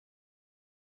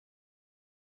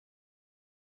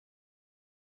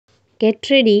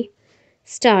Get ready,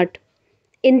 start.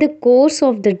 In the course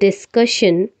of the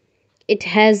discussion, it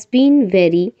has been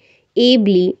very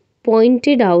ably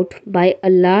pointed out by a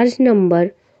large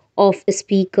number of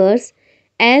speakers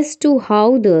as to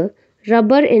how the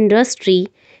rubber industry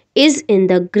is in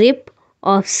the grip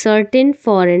of certain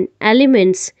foreign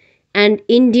elements and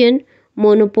Indian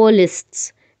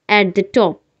monopolists at the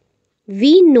top.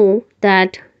 We know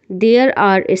that there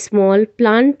are small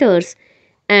planters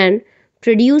and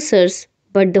producers,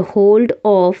 but the hold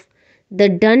of the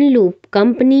Dunlop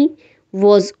Company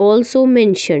was also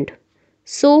mentioned.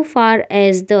 So far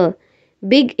as the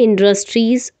big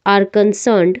industries are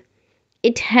concerned,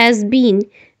 it has been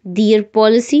their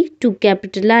policy to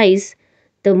capitalize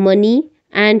the money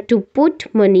and to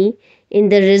put money in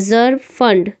the reserve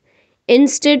fund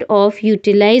instead of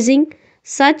utilizing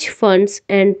such funds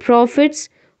and profits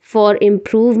for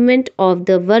improvement of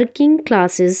the working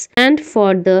classes and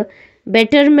for the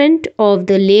betterment of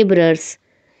the laborers.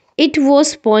 It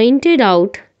was pointed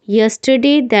out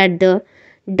yesterday that the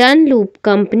Dunlop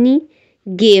Company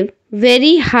gave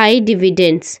very high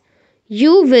dividends.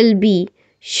 You will be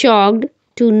shocked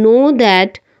to know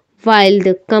that while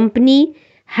the company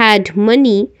had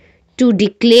money to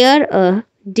declare a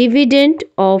dividend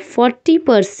of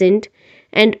 40%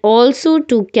 and also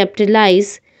to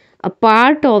capitalize a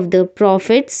part of the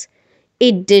profits,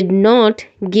 it did not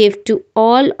give to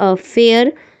all a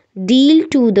fair deal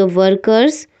to the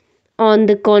workers. On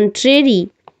the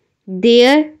contrary,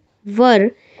 they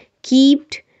were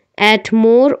kept at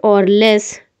more or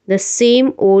less the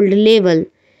same old level,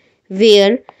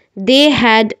 where they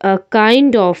had a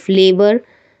kind of labor,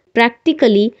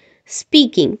 practically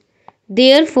speaking.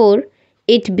 Therefore,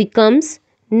 it becomes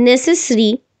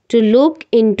necessary to look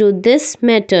into this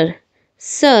matter.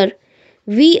 Sir,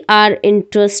 we are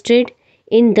interested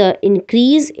in the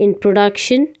increase in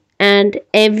production, and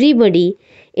everybody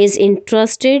is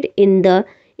interested in the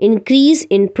increase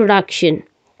in production.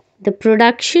 The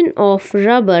production of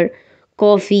rubber,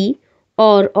 coffee,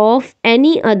 or of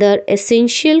any other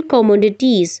essential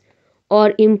commodities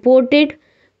or imported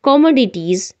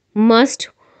commodities must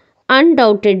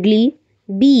undoubtedly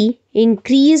be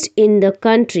increased in the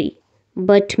country,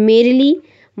 but merely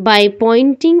by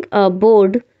pointing a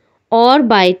board or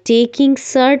by taking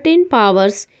certain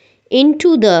powers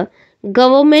into the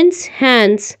government's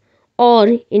hands or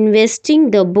investing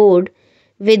the board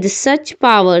with such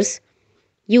powers,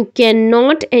 you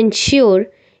cannot ensure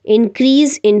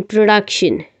increase in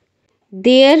production.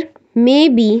 There may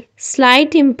be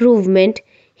slight improvement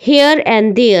here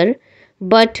and there,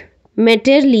 but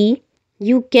materially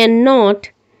you cannot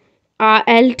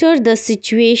alter the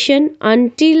situation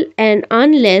until and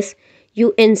unless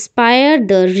you inspire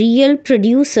the real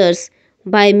producers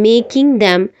by making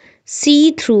them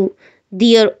see through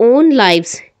their own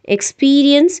lives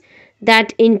experience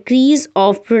that increase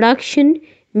of production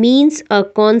means a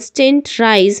constant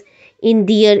rise in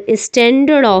their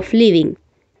standard of living,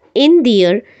 in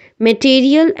their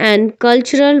material and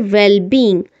cultural well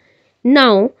being.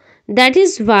 Now, that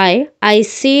is why I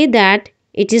say that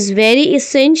it is very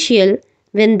essential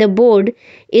when the board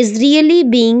is really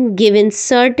being given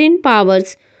certain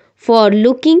powers for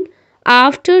looking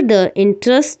after the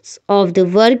interests of the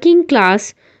working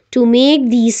class to make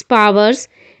these powers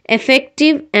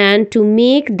effective, and to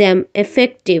make them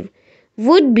effective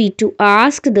would be to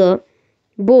ask the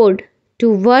board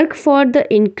to work for the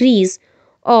increase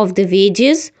of the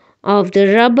wages of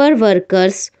the rubber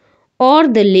workers or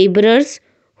the laborers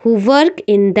who work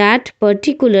in that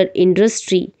particular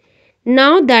industry.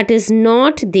 Now that is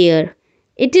not there.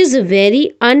 It is a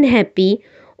very unhappy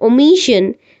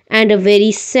omission and a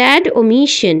very sad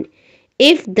omission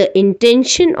if the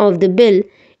intention of the bill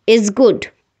is good.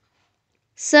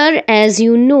 Sir, as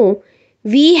you know,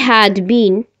 we had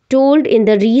been told in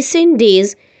the recent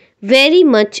days very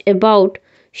much about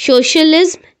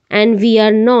socialism, and we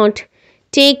are not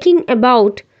taking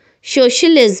about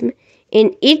socialism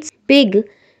in its big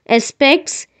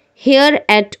aspects here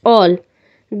at all.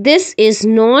 This is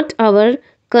not our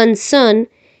concern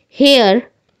here,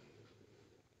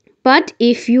 but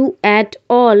if you at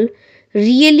all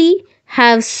really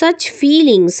have such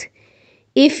feelings,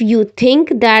 if you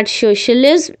think that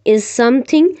socialism is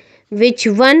something which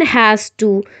one has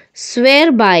to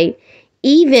swear by,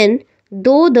 even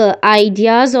though the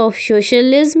ideas of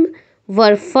socialism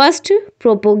were first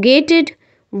propagated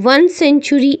 1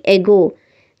 century ago,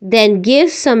 then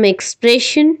give some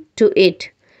expression to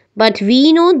it. But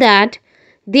we know that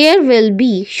there will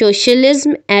be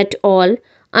socialism at all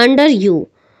under you.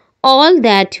 All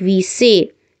that we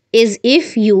say is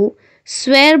if you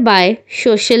swear by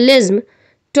socialism,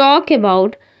 talk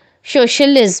about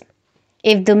socialism,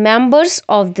 If the members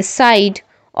of the side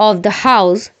of the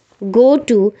house go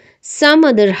to some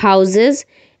other houses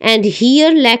and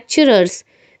hear lecturers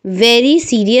very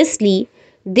seriously,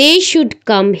 they should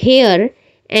come here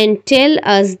and tell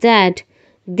us that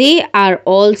they are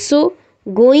also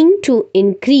going to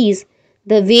increase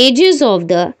the wages of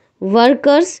the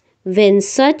workers when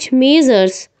such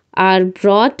measures are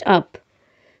brought up.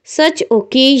 Such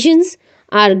occasions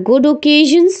are good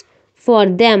occasions for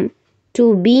them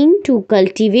to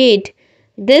cultivate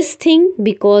this thing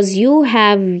because you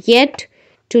have yet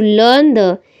to learn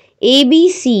the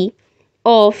ABC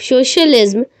of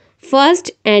socialism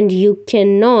first, and you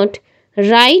cannot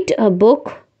write a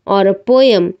book or a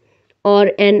poem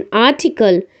or an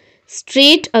article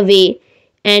straight away,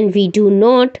 and we do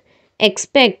not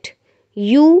expect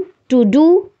you to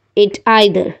do it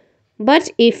either. But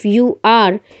if you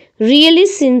are really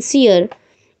sincere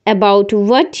about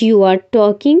what you are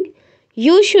talking,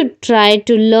 you should try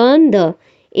to learn the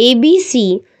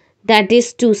ABC, that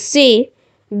is to say,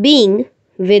 being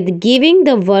with giving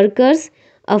the workers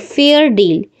a fair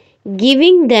deal,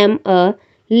 giving them a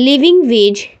living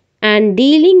wage, and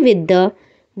dealing with the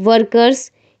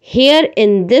workers. Here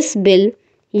in this bill,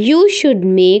 you should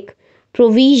make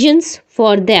provisions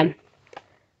for them.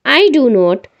 I do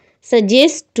not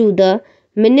suggest to the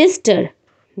minister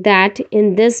that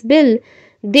in this bill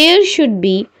there should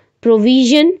be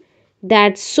provision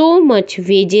that so much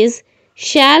wages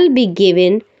shall be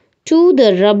given to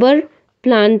the rubber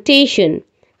plantation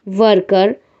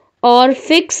worker or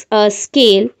fix a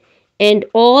scale and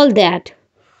all that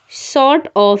sort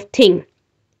of thing.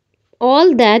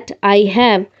 All that I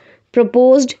have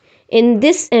proposed in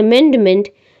this amendment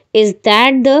is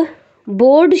that the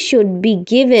board should be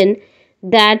given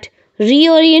that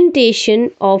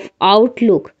reorientation of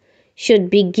outlook, should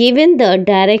be given the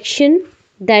direction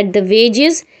that the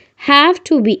wages have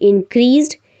to be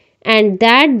increased and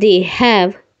that they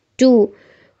have to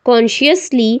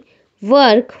consciously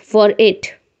work for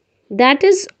it. That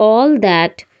is all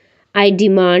that I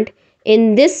demand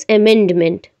in this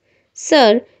amendment.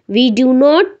 Sir, we do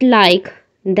not like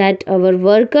that our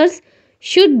workers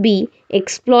should be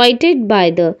exploited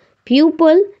by the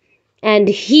pupil, and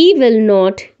he will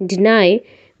not deny,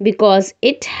 because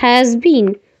it has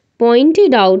been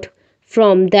pointed out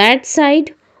from that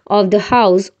side of the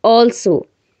house also,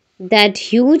 that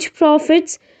huge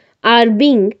profits are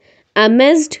being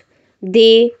amassed.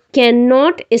 They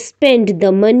cannot spend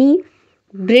the money.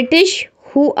 British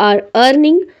who are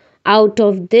earning out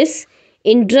of this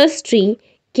industry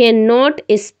cannot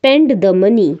spend the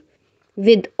money.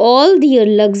 With all their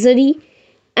luxury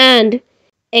and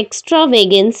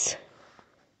extravagance,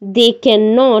 they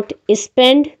cannot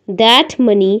spend that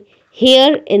money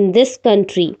here in this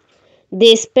country.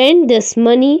 They spend this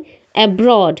money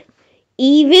abroad.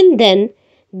 Even then,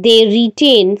 they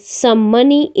retain some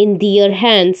money in their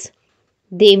hands.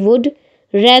 They would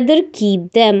rather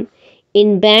keep them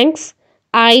in banks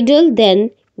idle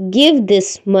than give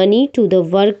this money to the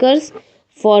workers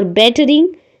for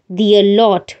bettering their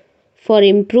lot, for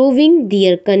improving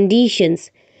their conditions,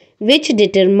 which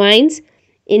determines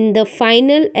in the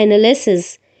final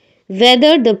analysis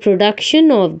whether the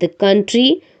production of the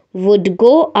country would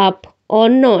go up or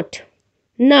not.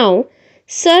 Now,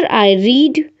 sir, I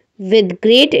read with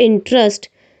great interest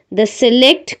the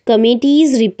Select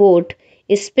Committee's report,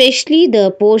 especially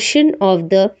the portion of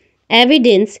the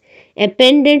evidence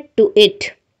appended to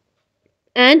it.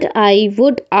 And I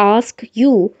would ask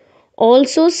you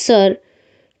also, sir,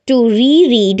 to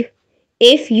reread,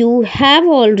 if you have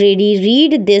already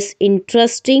read this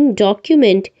interesting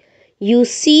document. You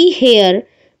see here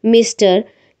Mr.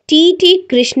 T.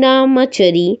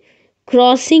 Krishnamachari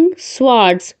crossing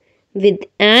swords with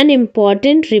an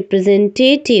important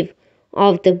representative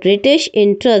of the British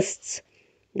interests,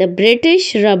 the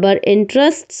British rubber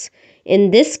interests in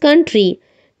this country.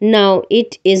 Now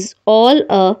it is all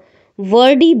a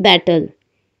wordy battle.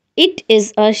 It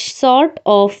is a sort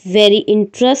of very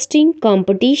interesting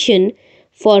competition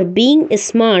for being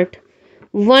smart,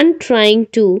 one trying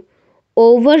to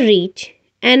overreach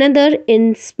another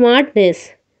in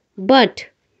smartness. But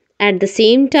at the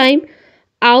same time,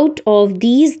 out of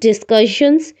these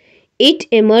discussions, it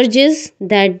emerges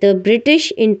that the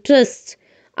British interests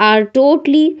are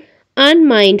totally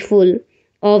unmindful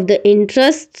of the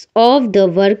interests of the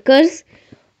workers,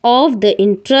 of the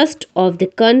interest of the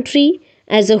country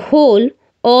as a whole,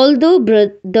 although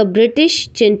the British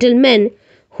gentlemen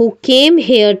who came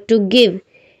here to give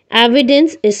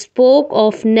evidence spoke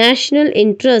of national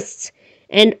interests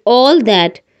and all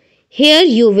that. Here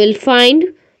you will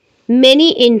find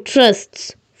many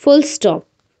interests, full stop.